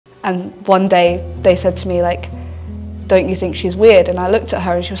And one day they said to me, like, don't you think she's weird? And I looked at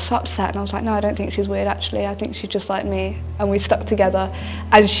her and she was so upset, and I was like, no, I don't think she's weird actually, I think she's just like me. And we stuck together,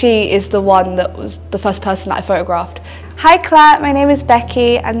 and she is the one that was the first person that I photographed. Hi KLAT, my name is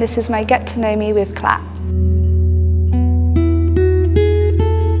Becky, and this is my Get to Know Me with KLAT.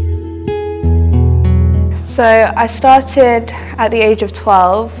 So I started at the age of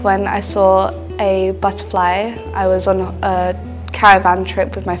 12 when I saw a butterfly. I was on a caravan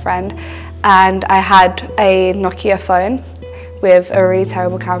trip with my friend, and I had a Nokia phone with a really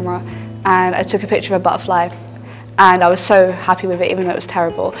terrible camera, and I took a picture of a butterfly, and I was so happy with it even though it was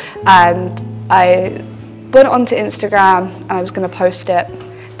terrible. And I went onto Instagram and I was going to post it,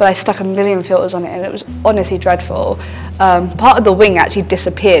 but I stuck a million filters on it and it was honestly dreadful. Part of the wing actually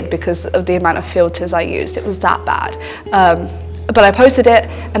disappeared because of the amount of filters I used. It was that bad. But I posted it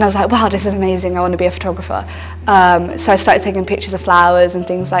and I was like, wow, this is amazing, I want to be a photographer. So I started taking pictures of flowers and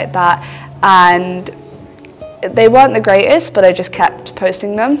things like that, and they weren't the greatest, but I just kept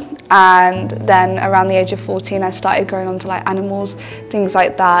posting them. And then around the age of 14 I started going on to like animals, things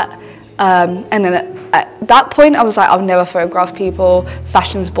like that. And then at that point I was like, I'll never photograph people,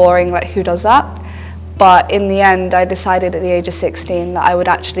 fashion's boring, like who does that? But in the end I decided at the age of 16 that I would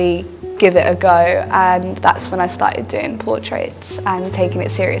actually give it a go, and that's when I started doing portraits and taking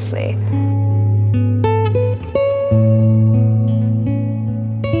it seriously.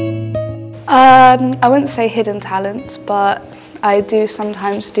 I wouldn't say hidden talents, but I do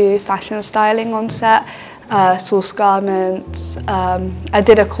sometimes do fashion styling on set, source garments. I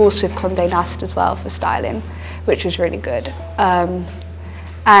did a course with Condé Nast as well for styling, which was really good.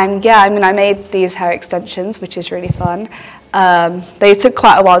 And yeah, I mean, I made these hair extensions, which is really fun. They took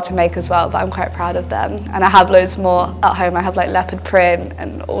quite a while to make as well, but I'm quite proud of them. And I have loads more at home. I have like leopard print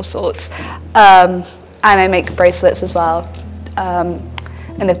and all sorts. And I make bracelets as well.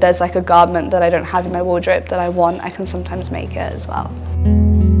 And if there's like a garment that I don't have in my wardrobe that I want, I can sometimes make it as well.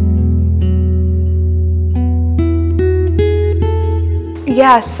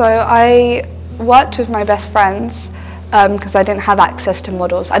 Yeah, so I worked with my best friends because I didn't have access to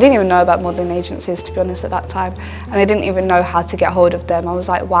models. I didn't even know about modelling agencies, to be honest, at that time, and I didn't even know how to get hold of them. I was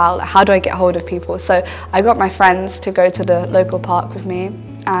like, wow, how do I get hold of people? So I got my friends to go to the local park with me,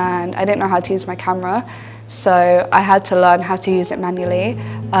 and I didn't know how to use my camera, so I had to learn how to use it manually.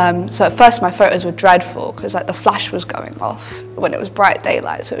 So at first my photos were dreadful because like the flash was going off when it was bright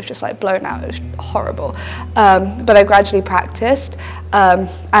daylight, so it was just like blown out. It was horrible. But I gradually practiced, and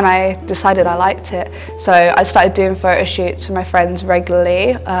I decided I liked it. So I started doing photo shoots with my friends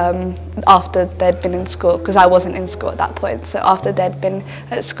regularly after they'd been in school, because I wasn't in school at that point. So after they'd been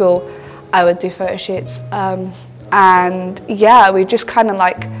at school, I would do photo shoots. And yeah, we just kind of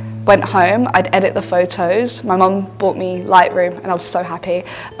like went home, I'd edit the photos. My mum bought me Lightroom and I was so happy.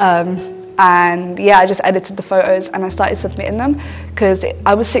 And yeah, I just edited the photos and I started submitting them because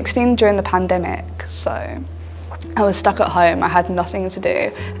I was 16 during the pandemic, so I was stuck at home, I had nothing to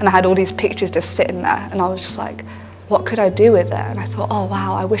do, and I had all these pictures just sitting there, and I was just like, what could I do with it? And I thought, oh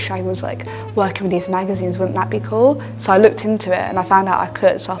wow, I wish I was like working with these magazines, wouldn't that be cool? So I looked into it and I found out I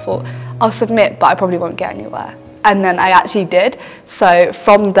could, so I thought, I'll submit, but I probably won't get anywhere. And then I actually did. So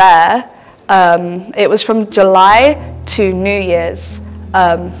from there, it was from July to New Year's,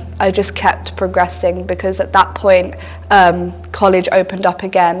 I just kept progressing, because at that point, college opened up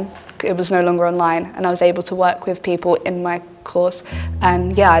again. It was no longer online, and I was able to work with people in my course.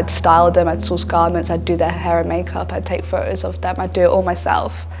 And yeah, I'd style them, I'd source garments, I'd do their hair and makeup, I'd take photos of them, I'd do it all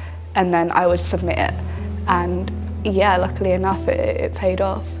myself, and then I would submit it. And yeah, luckily enough, it paid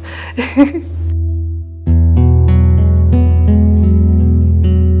off.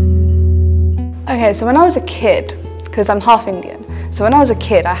 Okay, so when I was a kid, because I'm half Indian, so when I was a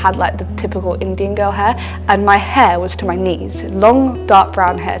kid I had like the typical Indian girl hair, and my hair was to my knees, long dark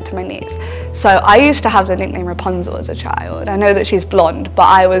brown hair to my knees. So I used to have the nickname Rapunzel as a child. I know that she's blonde, but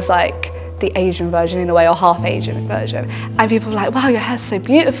I was like the Asian version in a way, or half Asian version. And people were like, wow, your hair's so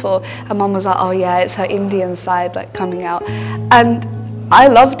beautiful. And Mum was like, oh yeah, it's her Indian side like coming out. And I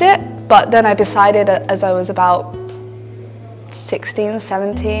loved it, but then I decided as I was about 16,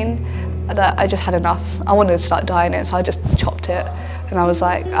 17, that I just had enough. I wanted to start dyeing it, so I just chopped it. And I was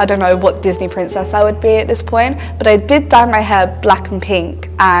like, I don't know what Disney princess I would be at this point, but I did dye my hair black and pink.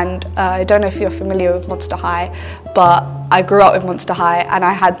 And I don't know if you're familiar with Monster High, but I grew up with Monster High, and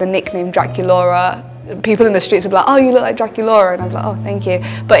I had the nickname Draculaura. People in the streets would be like, oh, you look like Draculaura, and I'm like, oh, thank you.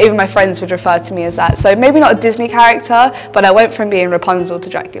 But even my friends would refer to me as that. So maybe not a Disney character, but I went from being Rapunzel to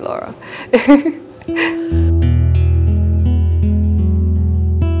Draculaura.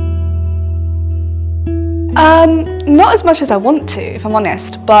 Not as much as I want to, if I'm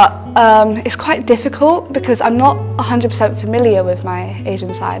honest, but it's quite difficult because I'm not 100% familiar with my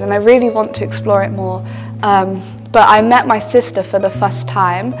Asian side and I really want to explore it more. But I met my sister for the first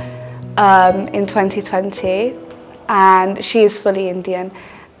time in 2020 and she is fully Indian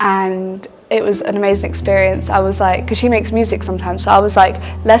and it was an amazing experience. I was like, because she makes music sometimes, so I was like,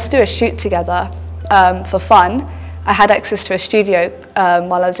 let's do a shoot together for fun. I had access to a studio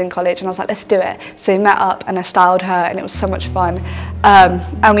while I was in college and I was like, let's do it. So we met up and I styled her and it was so much fun.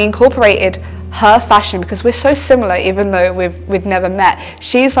 And we incorporated her fashion because we're so similar even though we'd never met.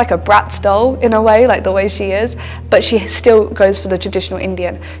 She's like a Bratz doll in a way, like the way she is, but she still goes for the traditional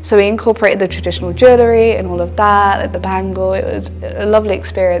Indian. So we incorporated the traditional jewellery and all of that, like the bangle. It was a lovely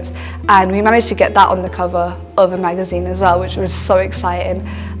experience. And we managed to get that on the cover of a magazine as well, which was so exciting.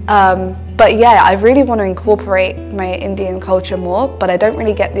 But yeah, I really want to incorporate my Indian culture more, but I don't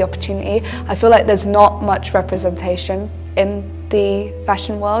really get the opportunity. I feel like there's not much representation in the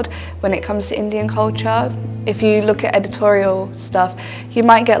fashion world when it comes to Indian culture. If you look at editorial stuff, you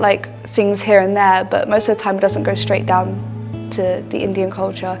might get like things here and there, but most of the time it doesn't go straight down to the Indian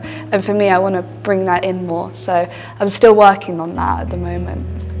culture. And for me, I want to bring that in more. So I'm still working on that at the moment.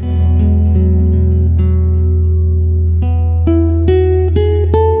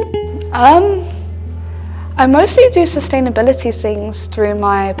 I mostly do sustainability things through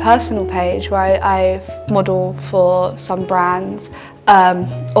my personal page where I model for some brands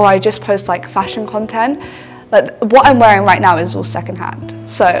or I just post like fashion content. Like what I'm wearing right now is all secondhand.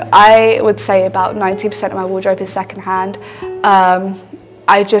 So I would say about 90% of my wardrobe is secondhand.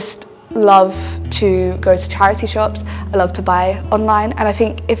 I just love to go to charity shops. I love to buy online. And I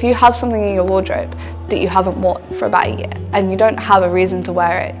think if you have something in your wardrobe that you haven't worn for about a year and you don't have a reason to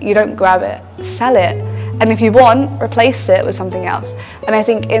wear it, you don't grab it, sell it. And if you want, replace it with something else. And I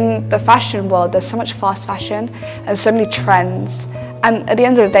think in the fashion world, there's so much fast fashion and so many trends. And at the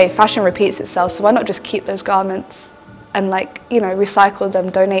end of the day, fashion repeats itself. So why not just keep those garments and like, you know, recycle them,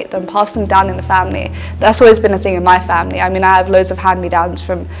 donate them, pass them down in the family. That's always been a thing in my family. I mean, I have loads of hand-me-downs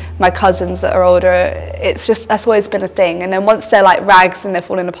from my cousins that are older. It's just, that's always been a thing. And then once they're like rags and they're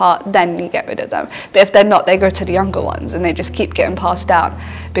falling apart, then you get rid of them. But if they're not, they go to the younger ones and they just keep getting passed down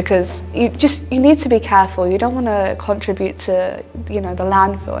because you need to be careful. You don't want to contribute to, you know, the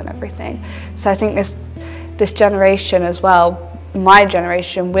landfill and everything. So I think this generation as well, my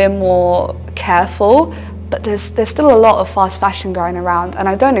generation, we're more careful. But there's still a lot of fast fashion going around and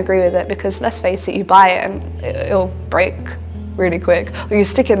I don't agree with it because let's face it, you buy it and it'll break really quick or you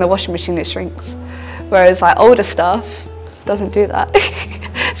stick it in the washing machine, it shrinks. Whereas like older stuff doesn't do that.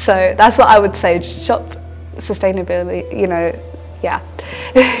 So that's what I would say, just shop sustainably, you know, yeah,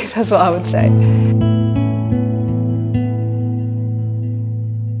 that's what I would say.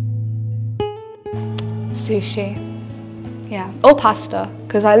 Sushi. Yeah, or pasta,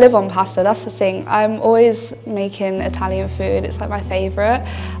 because I live on pasta, that's the thing. I'm always making Italian food, it's like my favourite.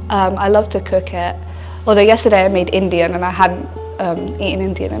 I love to cook it. Although yesterday I made Indian and I hadn't eaten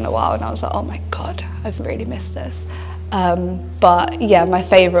Indian in a while and I was like, oh my God, I've really missed this. But yeah, my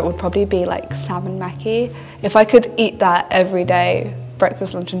favourite would probably be like salmon maki. If I could eat that every day,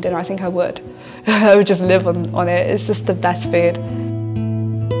 breakfast, lunch and dinner, I think I would. I would just live on it, it's just the best food.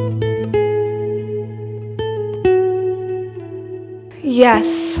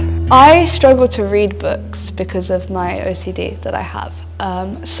 Yes, I struggle to read books because of my OCD that I have.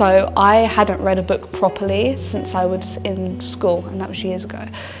 So I hadn't read a book properly since I was in school, and that was years ago.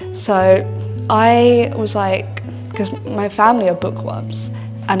 So I was like, because my family are bookworms,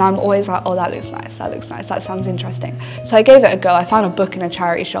 and I'm always like, oh, that looks nice, that sounds interesting. So I gave it a go. I found a book in a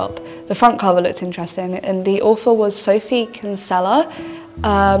charity shop. The front cover looked interesting, and the author was Sophie Kinsella.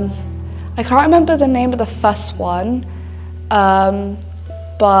 I can't remember the name of the first one.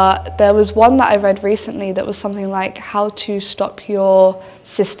 But there was one that I read recently that was something like how to stop your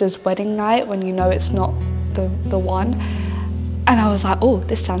sister's wedding night when you know it's not the one. And I was like, oh,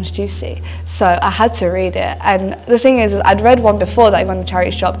 this sounds juicy. So I had to read it. And the thing is I'd read one before that I got in a charity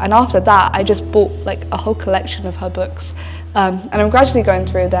shop, and after that I just bought like a whole collection of her books. And I'm gradually going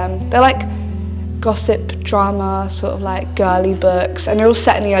through them. They're like gossip, drama, sort of like girly books, and they're all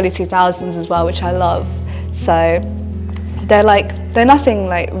set in the early 2000s as well, which I love. So they're nothing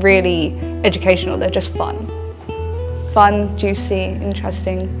like really educational, they're just fun. Fun, juicy,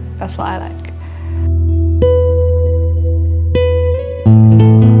 interesting, that's what I like.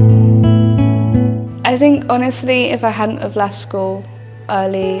 I think honestly, if I hadn't have left school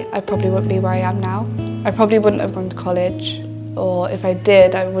early, I probably wouldn't be where I am now. I probably wouldn't have gone to college, or if I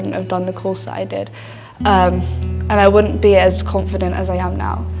did, I wouldn't have done the course that I did. And I wouldn't be as confident as I am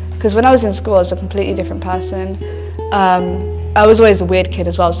now, because when I was in school I was a completely different person. I was always a weird kid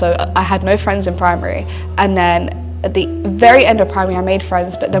as well, so I had no friends in primary, and then at the very end of primary I made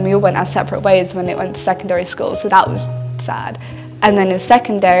friends, but then we all went our separate ways when it went to secondary school, so that was sad. And then in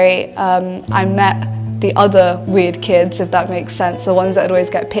secondary I met the other weird kids, if that makes sense, the ones that would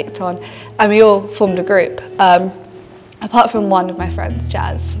always get picked on, and we all formed a group. Apart from one of my friends,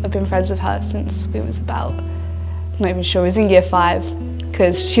 Jazz. I've been friends with her since we was about, I'm not even sure, it was in year 5,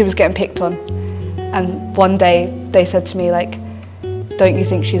 because she was getting picked on. And one day they said to me, like, don't you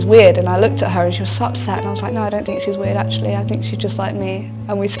think she's weird? And I looked at her and she was so upset, and I was like, no, I don't think she's weird actually, I think she's just like me.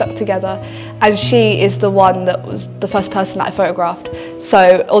 And we stuck together, and she is the one that was the first person that I photographed.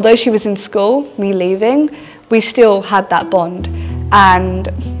 So although she was in school, me leaving, we still had that bond. And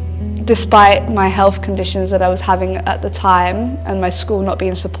despite my health conditions that I was having at the time and my school not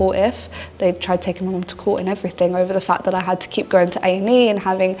being supportive, they tried taking my mum to court and everything over the fact that I had to keep going to A&E and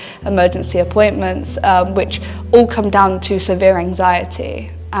having emergency appointments, which all come down to severe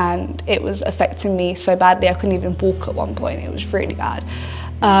anxiety, and it was affecting me so badly I couldn't even walk at one point. It was really bad.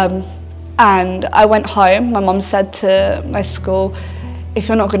 And I went home. My mum said to my school, if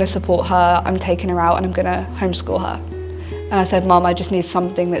you're not going to support her, I'm taking her out and I'm going to homeschool her. And I said, Mum, I just need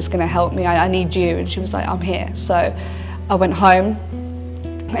something that's going to help me. I need you. And she was like, I'm here. So I went home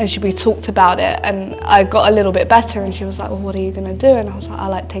and we talked about it, and I got a little bit better, and she was like, well, what are you going to do? And I was like, I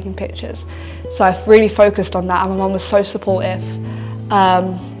like taking pictures. So I really focused on that, and my mum was so supportive.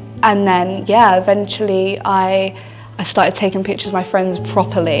 And then, yeah, eventually I started taking pictures of my friends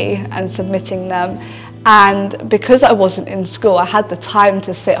properly and submitting them. And because I wasn't in school, I had the time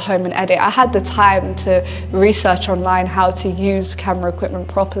to sit home and edit. I had the time to research online how to use camera equipment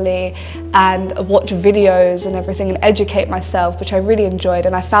properly and watch videos and everything and educate myself, which I really enjoyed,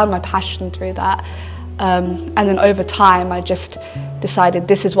 and I found my passion through that. And then over time, I just decided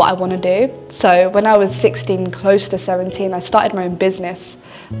this is what I want to do. So when I was 16, close to 17, I started my own business.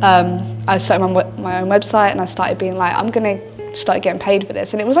 I started my own website, and I started being like, I'm going to start getting paid for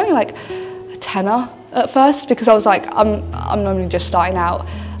this. And it was only like a tenner at first, because I was like, I'm only just starting out.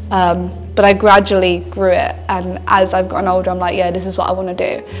 But I gradually grew it, and as I've gotten older, I'm like, yeah, this is what I want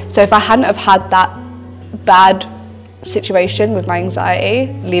to do. So if I hadn't have had that bad situation with my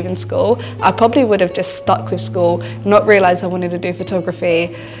anxiety leaving school, I probably would have just stuck with school, not realised I wanted to do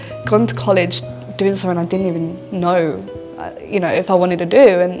photography, gone to college doing something I didn't even know, you know, if I wanted to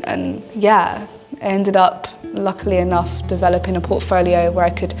do. And yeah, I ended up, luckily enough, developing a portfolio where I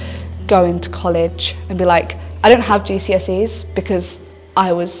could go into college and be like, I don't have GCSEs because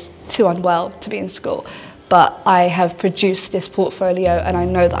I was too unwell to be in school, but I have produced this portfolio and I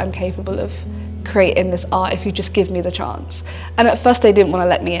know that I'm capable of creating this art if you just give me the chance. And at first they didn't want to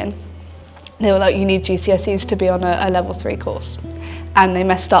let me in. They were like, you need GCSEs to be on a level 3 course. And they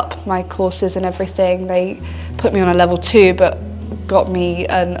messed up my courses and everything. They put me on a level 2 but got me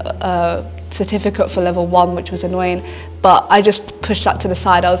a certificate for level 1, which was annoying. But I just pushed that to the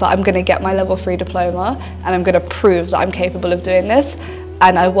side. I was like, I'm going to get my level 3 diploma and I'm going to prove that I'm capable of doing this.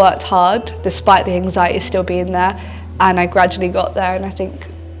 And I worked hard despite the anxiety still being there, and I gradually got there. And I think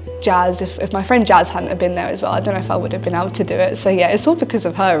Jazz, if my friend Jazz hadn't have been there as well, I don't know if I would have been able to do it. So yeah, it's all because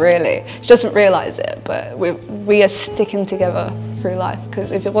of her really. She doesn't realise it, but we are sticking together through life,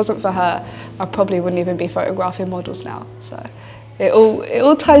 because if it wasn't for her, I probably wouldn't even be photographing models now. So it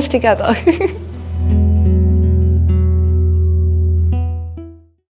all ties together.